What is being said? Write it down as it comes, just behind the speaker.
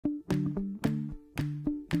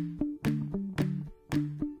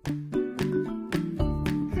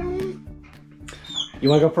You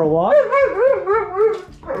want to go for a walk?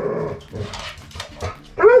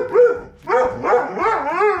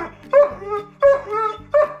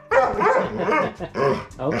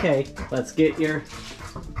 Okay, let's get your...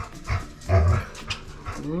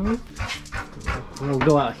 We'll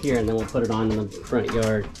go out here and then we'll put it on in the front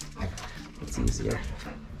yard. It's easier.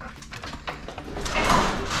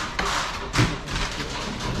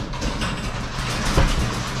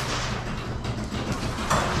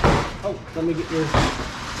 Oh, let me get your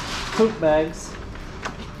poop bags.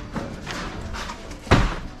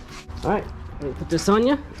 Alright, let me put this on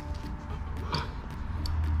you.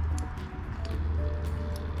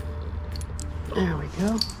 There we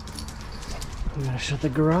go. I'm gonna shut the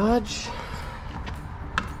garage.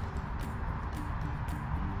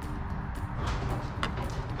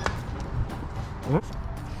 All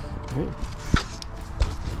right.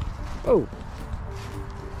 Oh.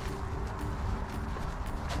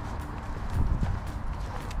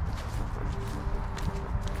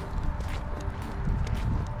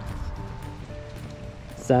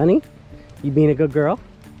 Sonny, you being a good girl?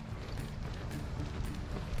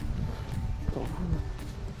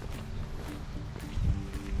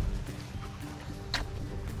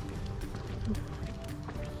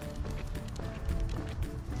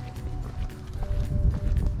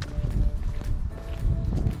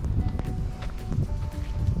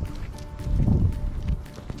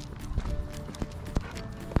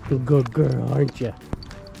 Good girl, aren't you?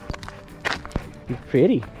 You're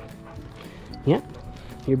pretty. Yep,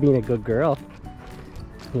 you're being a good girl.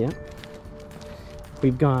 Yep.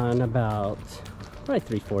 We've gone about probably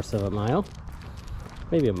 3/4 of a mile,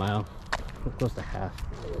 maybe a mile, close to half.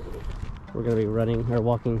 We're gonna be running or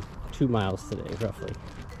walking 2 miles today, roughly.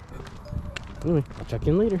 Anyway, I'll check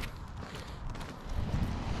in later.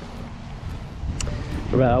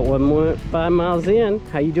 We're about 1.5 miles in.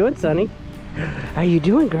 How you doing, Sonny? How you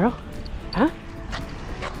doing, girl? Huh?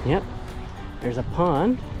 Yep. There's a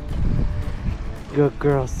pond. Good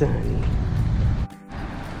girl, Sonny.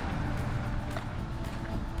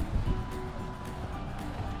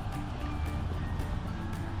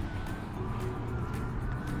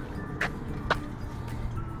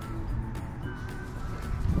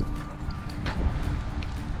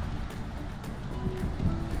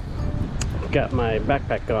 Got my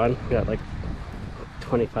backpack on. Got like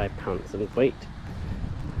 25 pounds of weight.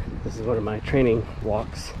 This is one of my training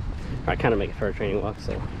walks. I kind of make it for a training walk,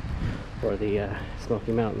 so for the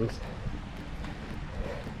Smoky Mountains.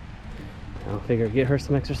 I'll figure get her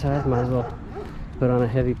some exercise. Might as well put on a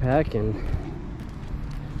heavy pack and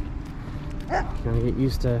kind of get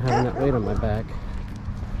used to having that weight on my back.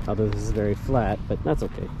 Although this is very flat, but that's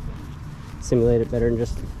okay. Simulate it better than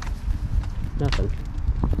just nothing.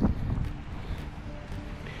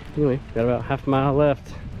 Anyway, got about half a mile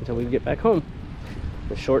left until we get back home.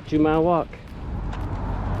 A short 2-mile walk.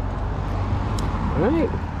 Alright,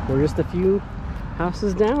 we're just a few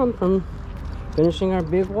houses down from finishing our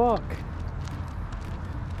big walk.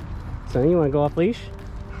 Sonny, you want to go off leash?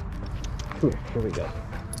 Come here we go.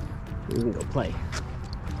 We can go play.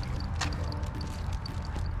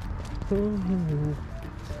 Come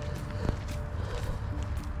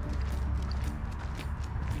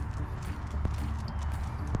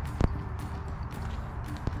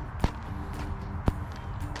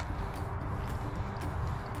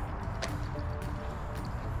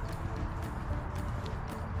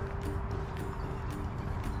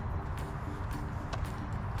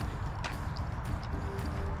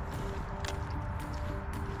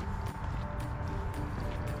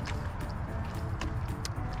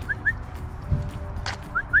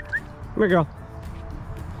here, girl.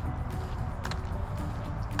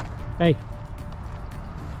 Hey.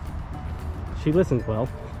 She listens well.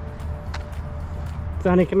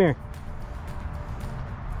 Sonny, come here.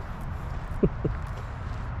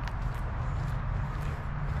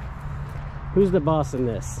 Who's the boss in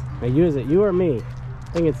this? Are you, is it you or me?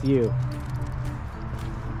 I think it's you.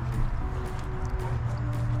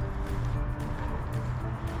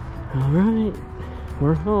 All right,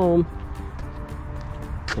 we're home.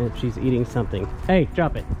 And she's eating something. Hey,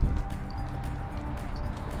 drop it.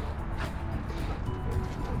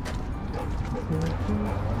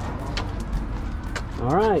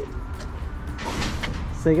 All right.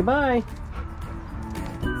 Say goodbye.